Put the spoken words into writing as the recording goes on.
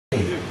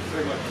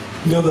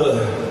You know,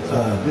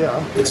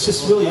 it's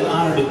just really an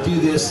honor to do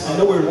this. I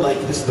know we're like,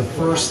 this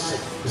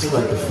is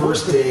like the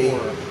first day,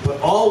 but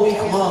all week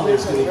long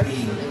there's going to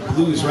be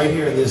blues right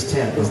here in this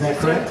tent. Isn't that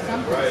correct?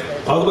 Right.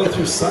 All the way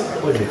through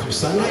through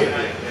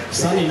Sunday?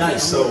 Sunday night.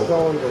 So,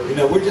 you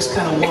know, we're just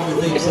kind of warming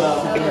things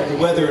up, the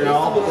weather and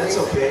all, but that's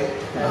okay.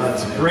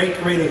 It's a great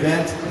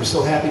event. We're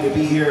so happy to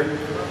be here.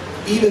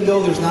 Even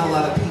though there's not a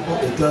lot of people,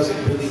 it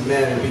doesn't really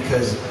matter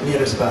because it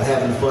matters about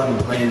having fun and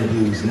playing the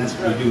blues, and that's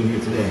what we're doing here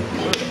today.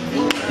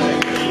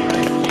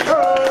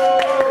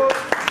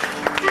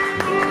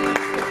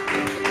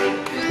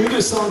 We do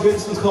a song here.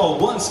 This one's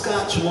called One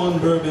Scotch, One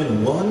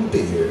Bourbon, One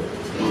Beer.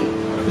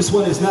 This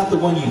one is not the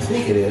one you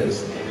think it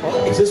is,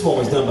 because this one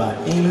was done by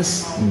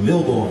Amos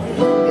Milbourne.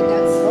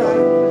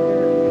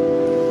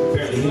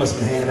 Apparently he must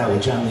have been hanging out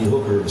with John Lee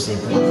Hooker or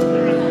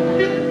something.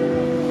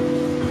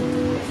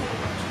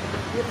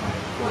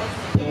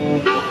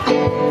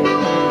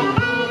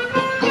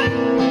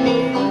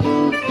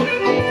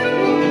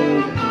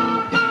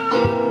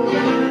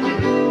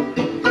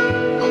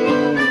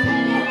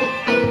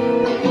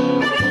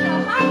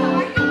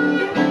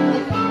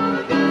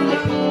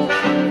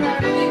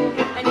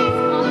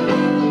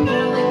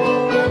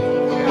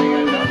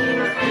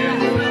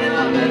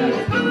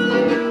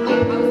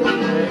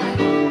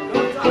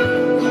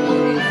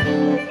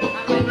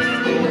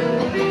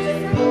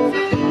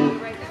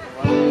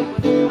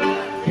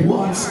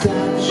 One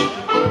scotch,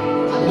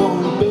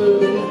 one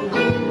bourbon,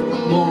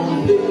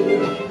 one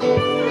beer.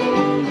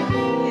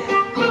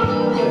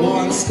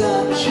 One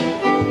scotch,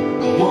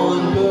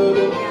 one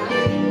bourbon,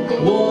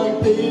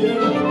 one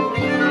beer.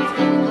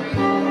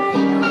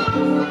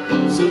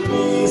 So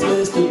please,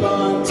 Mr.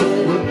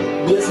 Bartender,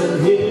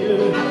 listen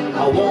here.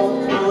 I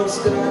want one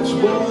scotch,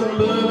 one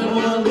bourbon,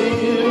 one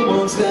beer.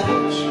 One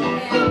scotch,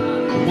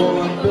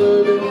 one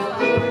bourbon,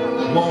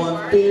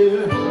 one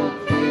beer.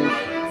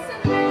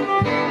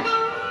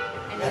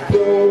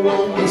 Don't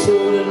want no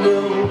soda, no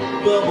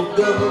bubble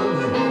gum.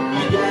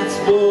 That's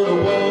what I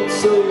want,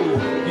 so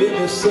give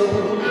me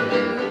some.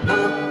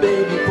 My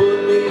baby put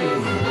me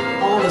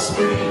on a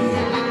spree.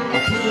 I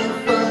can't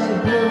find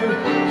her,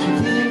 she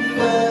can't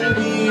find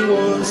me.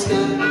 One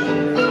scotch,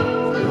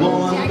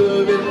 one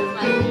bourbon,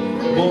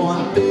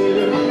 one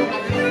beer.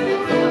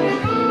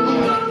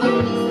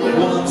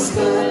 One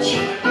scotch,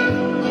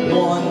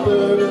 one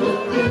bourbon,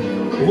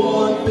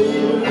 one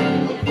beer.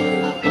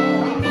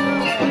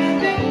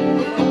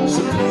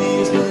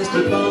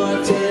 Mr.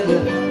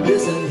 Bartender,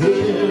 listen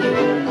here.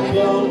 I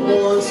want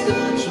one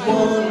scotch,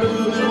 one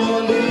bourbon,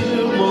 one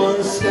beer.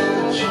 One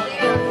scotch,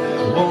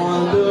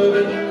 one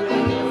bourbon,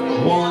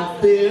 one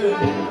beer.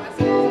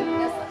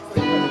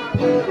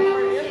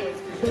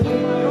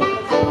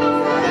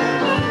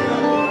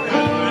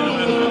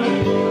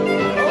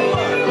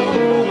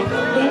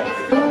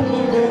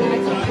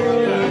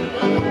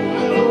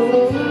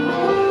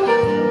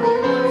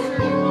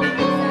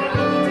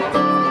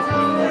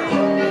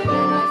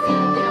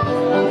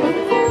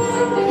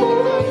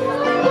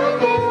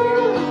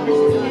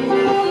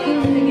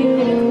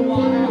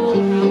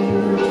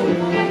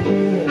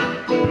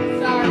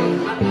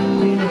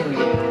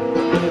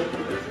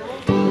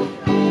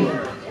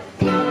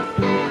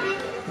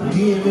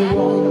 Give me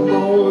one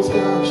more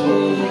scotch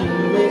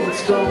and make it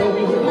strong.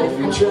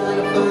 I'm trying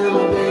to find my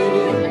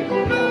baby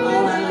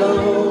all night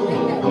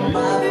long.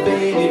 My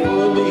baby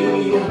put me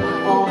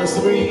on a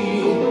spree.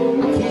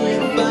 I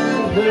can't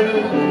find her,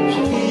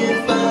 she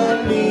can't find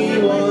me.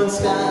 One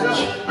scotch,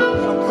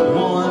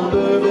 one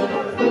bourbon,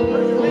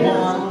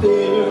 one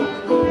beer.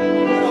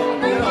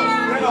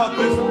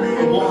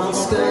 One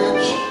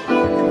scotch,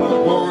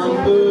 one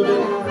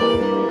bourbon,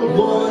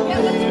 one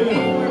beer.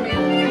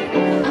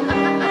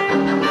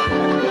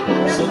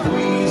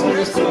 Please,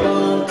 Mr.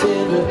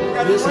 Bartender,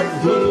 listen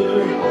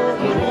here.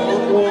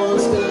 One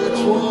scotch,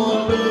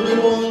 one bourbon,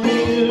 one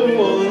beer.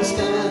 One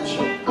scotch,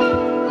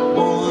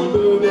 one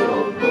bourbon,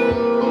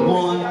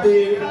 one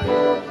beer.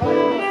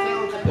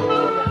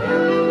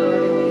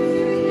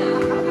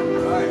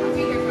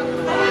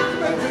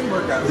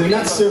 They're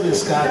not serving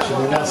scotch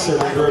and they're not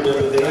serving bourbon,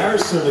 but they are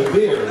serving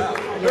beer.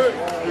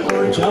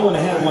 Which I want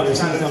to have one as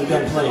soon as I'm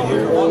done playing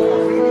here.